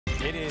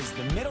It is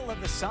the middle of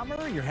the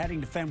summer. You're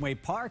heading to Fenway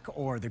Park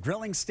or the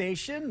grilling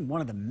station.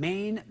 One of the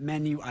main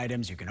menu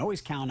items you can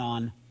always count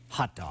on,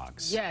 hot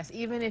dogs. Yes,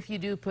 even if you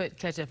do put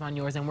ketchup on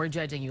yours, and we're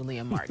judging you,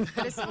 Liam Martin.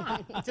 But it's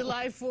not.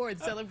 July 4th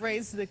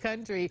celebrates the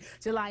country.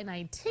 July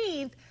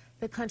 19th,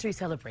 the country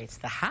celebrates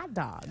the hot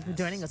dog. Yes.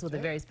 Joining us with a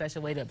very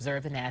special way to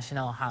observe the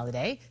national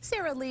holiday,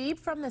 Sarah Leib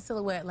from the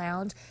Silhouette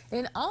Lounge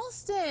in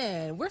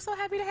Allston. We're so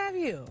happy to have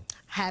you.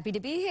 Happy to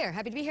be here.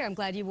 Happy to be here. I'm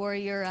glad you wore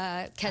your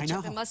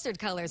ketchup and mustard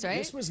colors, right?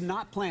 This was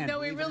not planned. No,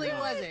 it really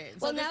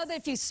wasn't. Well, now that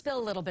if you spill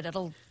a little bit,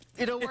 it'll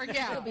work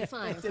out. It'll be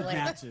fine. It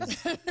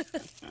matches.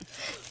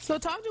 So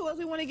talk to us.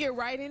 We want to get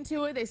right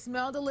into it. They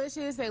smell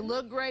delicious. They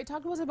look great.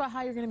 Talk to us about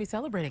how you're going to be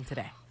celebrating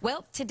today.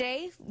 Well,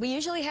 today we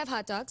usually have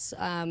hot dogs,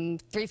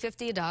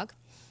 $3.50 a dog,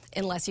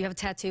 unless you have a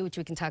tattoo, which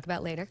we can talk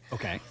about later.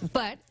 Okay.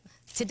 But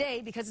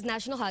today, because it's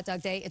National Hot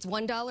Dog Day, it's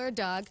 $1 a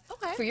dog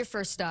for your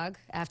first dog.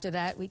 After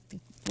that, we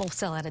won't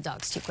sell out of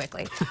dogs too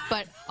quickly.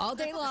 But all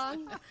day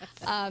long,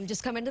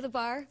 just come into the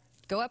bar,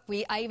 go up.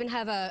 I even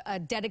have a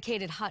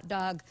dedicated hot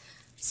dog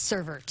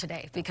server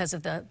today because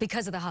of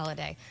the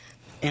holiday.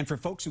 And for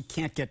folks who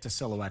can't get to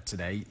Silhouette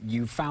today,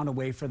 you found a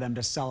way for them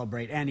to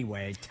celebrate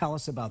anyway. Tell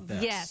us about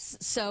this. Yes,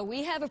 so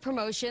we have a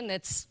promotion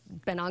that's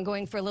been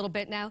ongoing for a little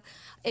bit now.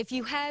 If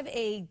you have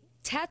a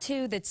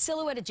tattoo that's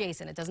Silhouette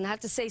adjacent, it doesn't have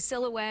to say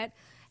Silhouette,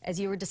 as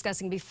you were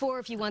discussing before.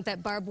 If you want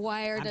that barbed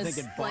wire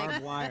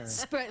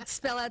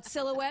spell out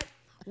Silhouette,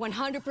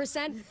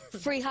 100%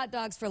 free hot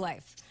dogs for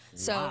life.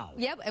 So, wow.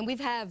 Yep, and we've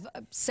have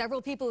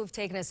several people who've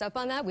taken us up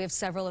on that. We have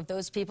several of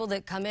those people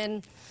that come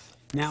in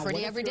now,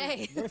 pretty every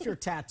day. What if your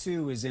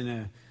tattoo is in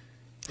a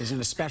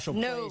special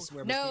place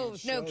where no,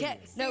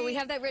 we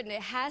have that written.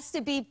 It has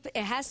to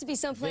be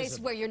someplace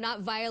where you're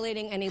not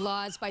violating any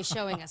laws by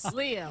showing us.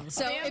 Liam,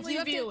 so if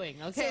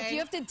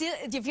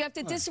you have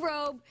to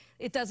disrobe,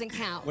 it doesn't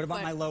count. What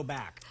about my low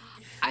back?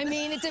 I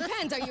mean, it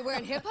depends. Are you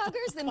wearing hip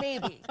huggers? Then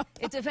maybe.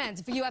 It depends.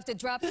 If you have to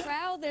drop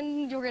trowel,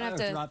 then you're gonna have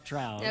to drop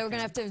trowel. Yeah, we're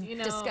gonna have to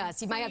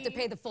discuss. You might have to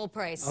pay the full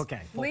price.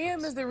 Okay.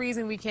 Liam is the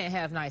reason we can't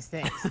have nice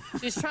things.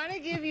 She's trying to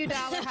give you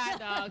dollar hot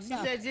dogs. She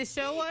said, just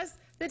show us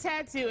the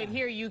tattoo, and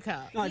here you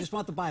come. No, I just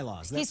want the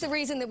bylaws. He's the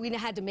reason that we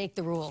had to make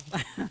the rule.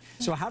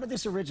 So how did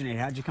this originate?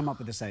 How did you come up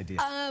with this idea?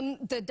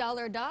 The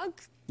dollar dog.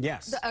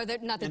 Yes.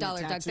 Not the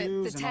dollar dog,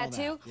 the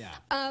tattoo.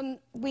 Yeah.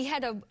 We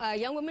had a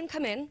young woman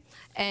come in,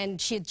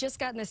 and she had just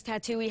gotten this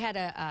tattoo. We had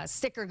a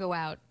sticker go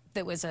out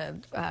that was a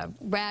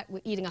rat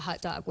eating a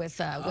hot dog with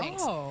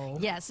wings. Oh.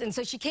 Yes, and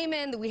so she came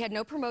in. We had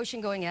no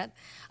promotion going yet.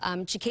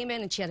 She came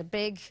in, and she had a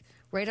big,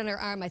 right on her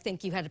arm. I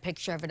think you had a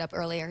picture of it up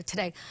earlier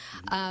today.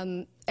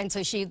 And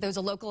so there was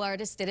a local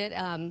artist did it.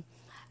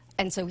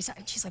 And so we saw,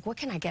 and she's like, what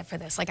can I get for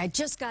this? Like, I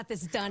just got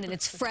this done, and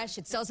it's fresh.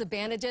 It sells the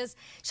bandages.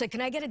 She's like,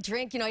 can I get a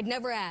drink? You know, I'd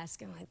never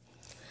ask. I'm like,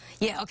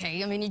 yeah,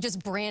 okay. I mean, you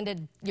just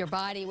branded your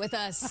body with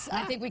us.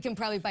 I think we can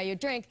probably buy you a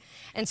drink.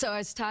 And so I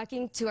was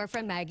talking to our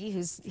friend Maggie,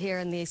 who's here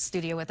in the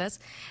studio with us,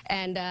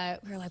 and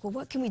we were like, well,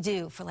 what can we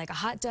do for like a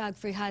hot dog,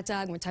 free hot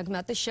dog? And we're talking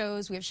about the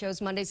shows. We have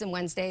shows Mondays and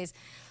Wednesdays,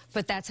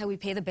 but that's how we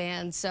pay the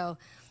band. So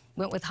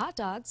went with hot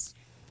dogs,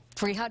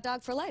 free hot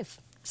dog for life.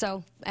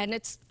 So, and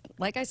it's,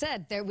 like I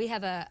said, there we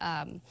have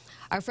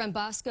our friend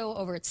Bosco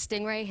over at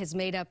Stingray has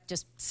made up,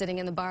 just sitting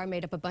in the bar,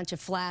 made up a bunch of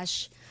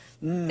flash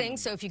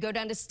things. So if you go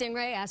down to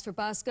Stingray, ask for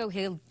Bosco,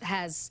 he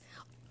has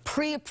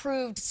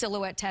pre-approved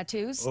Silhouette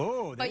tattoos.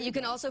 Oh, but you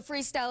can also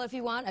freestyle if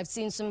you want. I've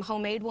seen some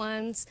homemade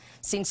ones,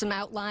 seen some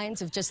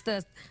outlines of just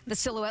the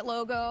Silhouette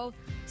logo.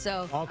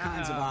 So all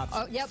kinds of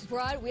options. Oh, yep,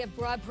 we have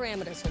broad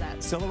parameters for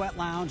that. Silhouette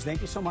Lounge, thank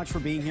you so much for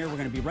being here. We're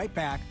going to be right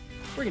back.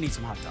 We're going to eat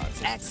some hot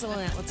dogs.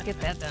 Excellent. Let's get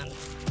that done.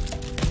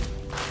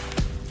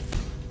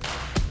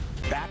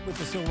 Back with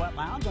the Silhouette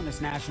Lounge on this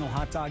National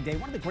Hot Dog Day.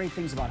 One of the great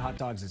things about hot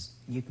dogs is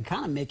you can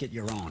kind of make it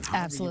your own.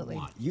 Absolutely.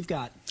 You want. You've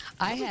got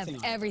I have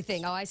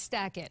everything. Oh, I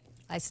stack it.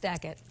 I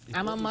stack it.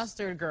 I'm a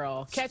mustard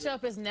girl.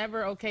 Ketchup is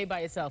never okay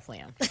by itself,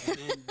 Liam.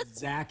 And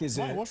Zach is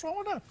it. What's wrong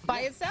with that?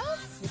 By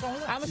itself? What's wrong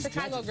with that? I'm a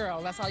Chicago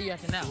girl. That's all you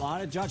have to know. A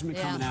lot of judgment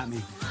coming at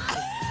me.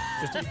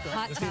 Just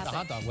eat the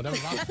hot dog, whatever.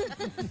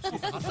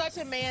 Such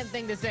a man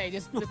thing to say.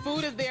 Just the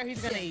food is there, he's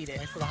going to eat it.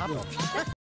 Thanks for the hot dog.